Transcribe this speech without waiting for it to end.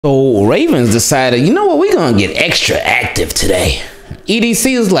So Ravens decided, you know what, we're gonna get extra active today.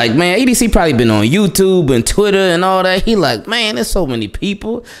 EDC was like, man, EDC probably been on YouTube and Twitter and all that. He like, man, there's so many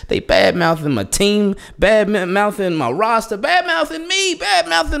people. They bad-mouthing my team, bad-mouthing my roster, bad-mouthing me,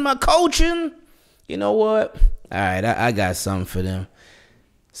 bad-mouthing my coaching. You know what? All right, I got something for them.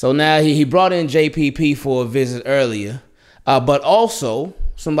 So now he brought in JPP for a visit earlier. But also,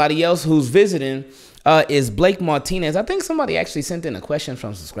 somebody else who's visiting is Blake Martinez. I think somebody actually sent in a question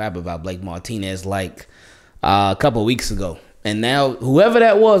from a subscriber about Blake Martinez like a couple of weeks ago. And now, whoever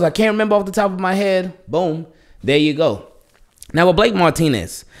that was, I can't remember off the top of my head. Boom, there you go. Now, with Blake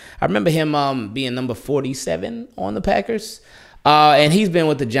Martinez, I remember him being number 47 on the Packers. And he's been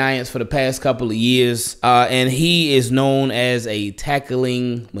with the Giants for the past couple of years. And he is known as a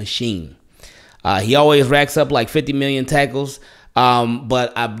tackling machine. He always racks up like 50 million tackles.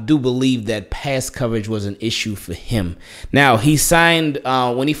 But I do believe that pass coverage was an issue for him. Now, he signed,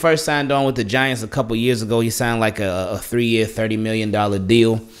 when he first signed on with the Giants a couple years ago, he signed like a 3-year, $30 million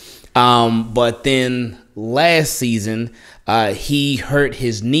deal. But then last season, he hurt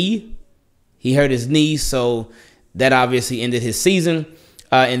his knee. So that obviously ended his season.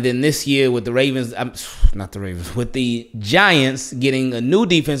 And then this year with the Ravens, with the Giants getting a new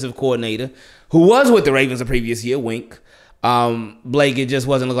defensive coordinator who was with the Ravens the previous year, wink. Blake, it just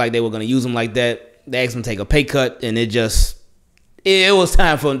wasn't look like they were going to use him like that. They asked him to take a pay cut, and it was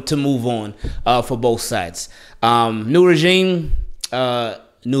time to move on for both sides. New regime,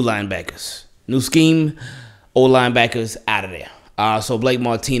 new linebackers. New scheme, old linebackers out of there. So Blake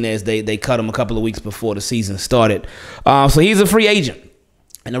Martinez, they cut him a couple of weeks before the season started. So he's a free agent,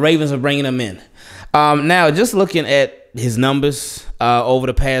 and the Ravens are bringing him in. Now, just looking at his numbers over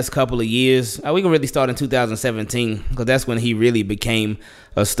the past couple of years, we can really start in 2017 because that's when he really became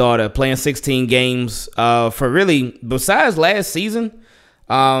a starter, playing 16 games for really, besides last season,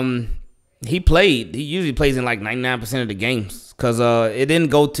 he usually plays in like 99% of the games because it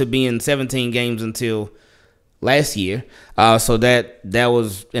didn't go to being 17 games until last year. So that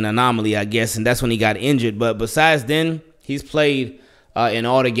was an anomaly, I guess, and that's when he got injured. But besides then, he's played in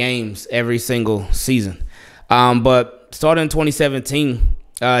all the games every single season. But starting in 2017,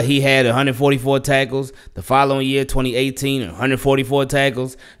 he had 144 tackles. The following year, 2018, 144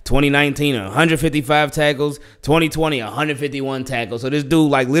 tackles. 2019, 155 tackles. 2020, 151 tackles. So this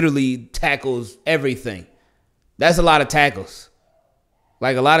dude like literally tackles everything. That's a lot of tackles.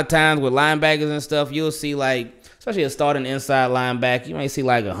 Like a lot of times with linebackers and stuff, you'll see like, especially a starting inside linebacker, you might see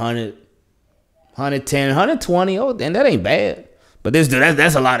like 100, 110, 120. Oh, and that ain't bad. But this dude,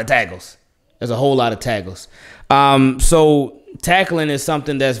 that's a lot of tackles. There's a whole lot of tackles. So tackling is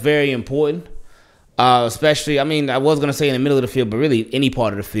something that's very important, especially, I mean, I was going to say in the middle of the field, but really any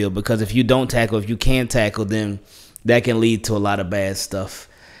part of the field, because if you don't tackle, if you can't tackle, then that can lead to a lot of bad stuff,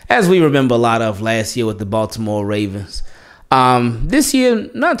 as we remember a lot of last year with the Baltimore Ravens. This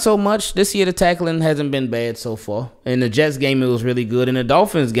year, not so much. This year, the tackling hasn't been bad so far. In the Jets game, it was really good. In the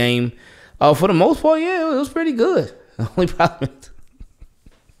Dolphins game, for the most part, yeah, it was pretty good. The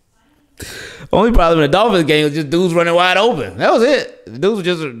only problem in the Dolphins game was just dudes running wide open. That was it. The dudes were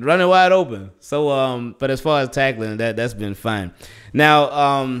just running wide open. So, but as far as tackling, that's been fine.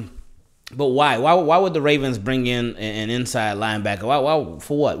 Now, but why? Why would the Ravens bring in an inside linebacker? Why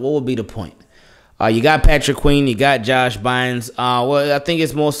for what? What would be the point? You got Patrick Queen. You got Josh Bynes. Well, I think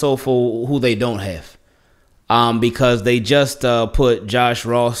it's more so for who they don't have. Because they just put Josh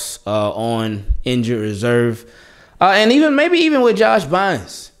Ross on injured reserve. And maybe even with Josh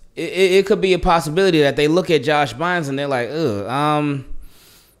Bynes, it could be a possibility that they look at Josh Bynes and they're like,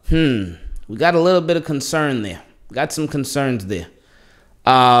 we got a little bit of concern there. Got some concerns there.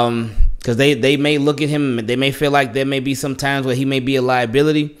 Because they may look at him, they may feel like there may be some times where he may be a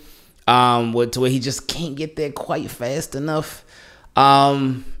liability, to where he just can't get there quite fast enough.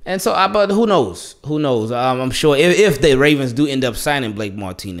 And so, but who knows? Who knows? I'm sure if the Ravens do end up signing Blake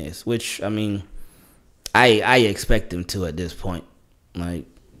Martinez, which, I mean, I expect them to at this point.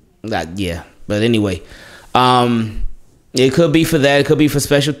 Like, yeah. But anyway, it could be for that. It could be for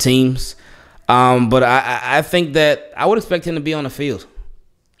special teams. But I think that I would expect him to be on the field.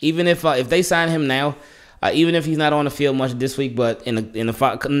 Even if they sign him now, even if he's not on the field much this week, but in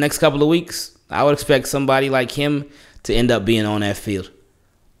the next couple of weeks, I would expect somebody like him to end up being on that field.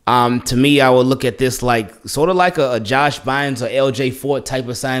 To me, I would look at this like sort of like a Josh Bynes or LJ Fort type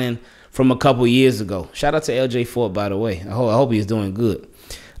of signing from a couple years ago. Shout out to LJ Fort, by the way. I hope he's doing good.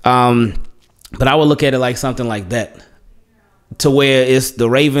 But I would look at it like something like that, to where it's the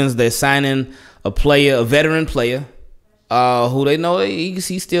Ravens, they're signing a veteran player, who they know he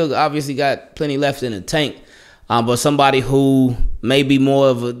still obviously got plenty left in the tank, but somebody who maybe more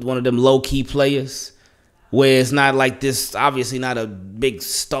of one of them low-key players where it's not like this, obviously not a big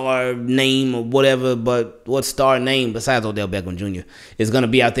star name or whatever, but what star name besides Odell Beckham Jr. is going to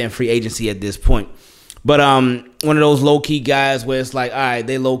be out there in free agency at this point. But one of those low-key guys where it's like, all right,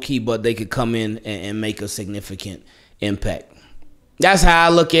 they low-key, but they could come in and make a significant impact. That's how I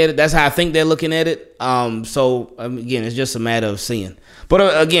look at it. That's how I think they're looking at it. So, again, it's just a matter of seeing.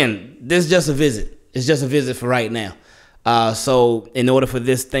 But, again, this is just a visit. It's just a visit for right now. So, in order for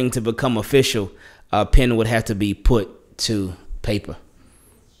this thing to become official, pen would have to be put to paper.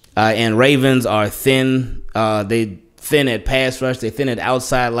 And Ravens are thin. They thin at pass rush. They thin at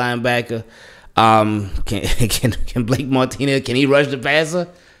outside linebacker. Can Blake Martinez, can he rush the passer?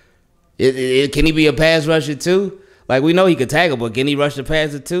 Can he be a pass rusher too? Like, we know he could tackle, but can he rush the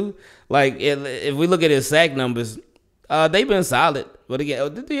passer too? Like, if we look at his sack numbers, they've been solid. But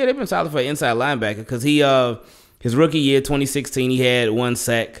again, yeah, they've been solid for an inside linebacker because his rookie year, 2016, he had 1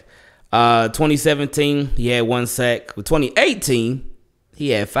 sack. 2017, he had 1 sack. With 2018, he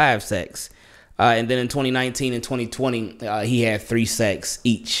had 5 sacks. And then in 2019 and 2020, he had 3 sacks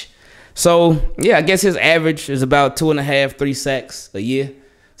each. So, yeah, I guess his average is about 2.5, 3 sacks a year.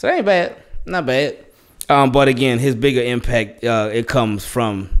 So that ain't bad. Not bad. But, again, his bigger impact, it comes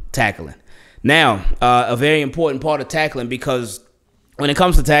from tackling. Now, a very important part of tackling, because when it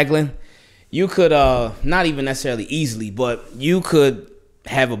comes to tackling, you could, not even necessarily easily, but you could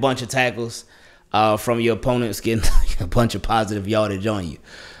have a bunch of tackles from your opponents getting a bunch of positive yardage on you.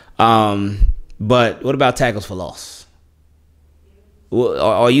 But what about tackles for loss?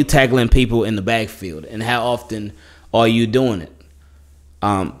 Are you tackling people in the backfield, and how often are you doing it?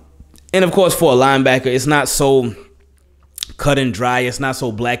 And, of course, for a linebacker, it's not so cut and dry. It's not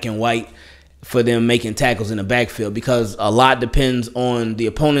so black and white for them making tackles in the backfield, because a lot depends on the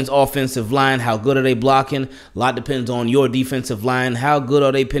opponent's offensive line. How good are they blocking? A lot depends on your defensive line. How good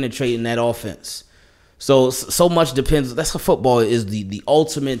are they penetrating that offense? So much depends. That's how football is the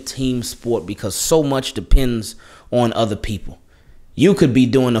ultimate team sport, because so much depends on other people. You could be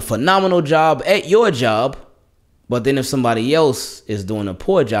doing a phenomenal job at your job, but then if somebody else is doing a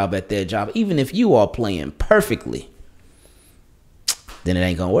poor job at their job, even if you are playing perfectly, then it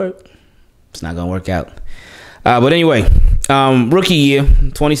ain't going to work. It's not going to work out. But anyway, rookie year,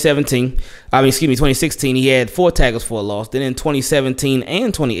 2016, he had 4 tackles for a loss. Then in 2017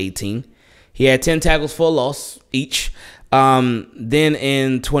 and 2018, he had 10 tackles for a loss each. Then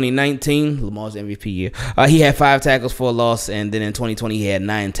in 2019, Lamar's MVP year, he had 5 tackles for a loss. And then in 2020, he had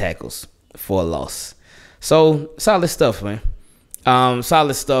 9 tackles for a loss. So, solid stuff, man.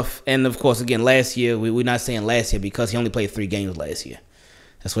 Solid stuff. And, of course, again, last year, we're not saying last year because he only played 3 games last year.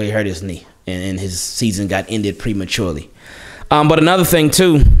 That's where he hurt his knee, and his season got ended prematurely. But another thing,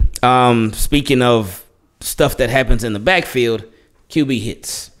 too, speaking of stuff that happens in the backfield, QB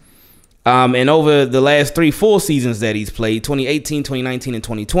hits. And over the last 3 full seasons that he's played, 2018, 2019, and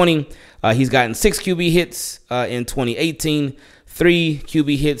 2020, he's gotten 6 QB hits in 2018, 3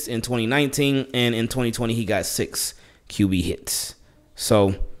 QB hits in 2019, and in 2020, he got 6 QB hits.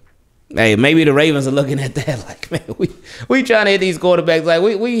 So, hey, maybe the Ravens are looking at that like, man, we trying to hit these quarterbacks. Like,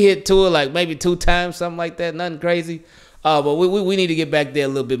 we hit Tua like maybe 2 times, something like that, nothing crazy. But we need to get back there a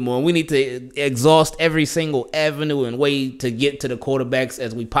little bit more. We need to exhaust every single avenue and way to get to the quarterbacks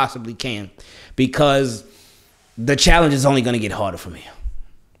as we possibly can, because the challenge is only going to get harder from here.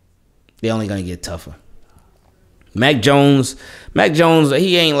 They're only going to get tougher. Mac Jones,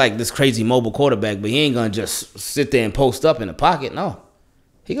 he ain't like this crazy mobile quarterback, but he ain't going to just sit there and post up in the pocket. No.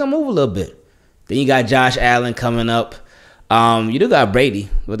 He going to move a little bit. Then you got Josh Allen coming up. You do got Brady,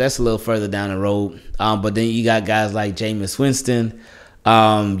 but that's a little further down the road. But then you got guys like Jameis Winston.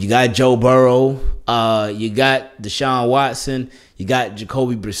 You got Joe Burrow. You got Deshaun Watson. You got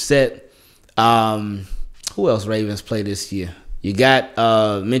Jacoby Brissett. Who else Ravens play this year? You got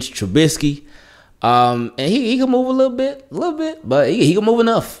Mitch Trubisky. And he can move a little bit, but he can move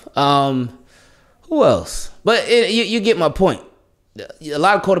enough. Who else? But you get my point. A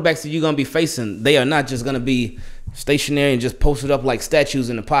lot of quarterbacks that you're going to be facing, they are not just going to be stationary and just posted up like statues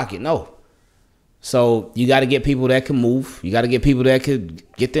in the pocket. No. So you got to get people that can move. You got to get people that could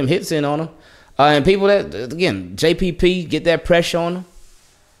get them hits in on them. And people that, again, JPP, get that pressure on them.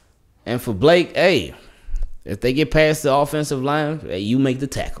 And for Blake, hey, if they get past the offensive line, hey, you make the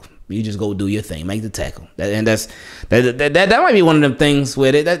tackle. You just go do your thing, make the tackle. That might be one of them things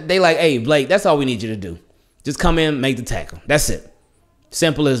where they like, hey, Blake, that's all we need you to do. Just come in, make the tackle. That's it.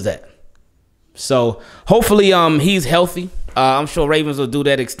 Simple as that. So hopefully he's healthy. I'm sure Ravens will do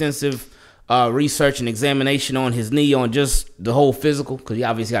that extensive research and examination on his knee, on just the whole physical, because you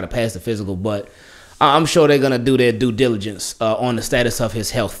obviously got to pass the physical. But I'm sure they're going to do their due diligence on the status of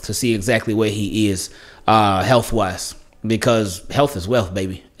his health to see exactly where he is health-wise. Because health is wealth,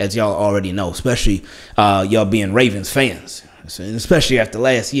 baby, as y'all already know, especially y'all being Ravens fans. And especially after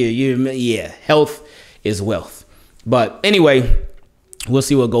last year, yeah, health is wealth. But anyway, we'll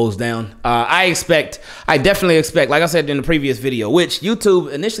see what goes down. I definitely expect, like I said in the previous video, which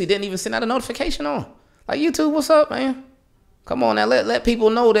YouTube initially didn't even send out a notification on. Like, YouTube, what's up, man? Come on now, let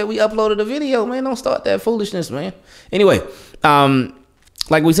people know that we uploaded a video, man. Don't start that foolishness, man. Anyway,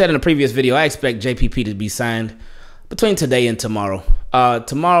 like we said in the previous video, I expect JPP to be signed between today and tomorrow.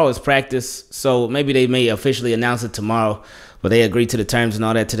 Tomorrow is practice, so maybe they may officially announce it tomorrow, but they agree to the terms and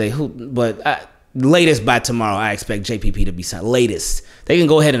all that today. Latest by tomorrow, I expect JPP to be signed. Latest. They can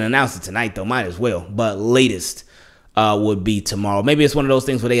go ahead and announce it tonight, though. Might as well. But latest would be tomorrow. Maybe it's one of those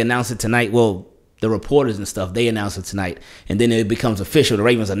things where they announce it tonight. Well, the reporters and stuff, they announce it tonight, and then it becomes official. The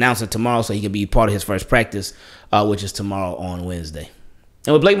Ravens announce it tomorrow, so he can be part of his first practice, which is tomorrow on Wednesday.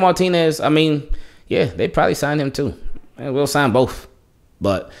 And with Blake Martinez, I mean, yeah, they probably sign him too. And we'll sign both.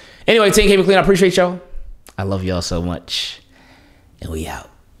 But anyway, team, keep it clean. I appreciate y'all. I love y'all so much. And we out.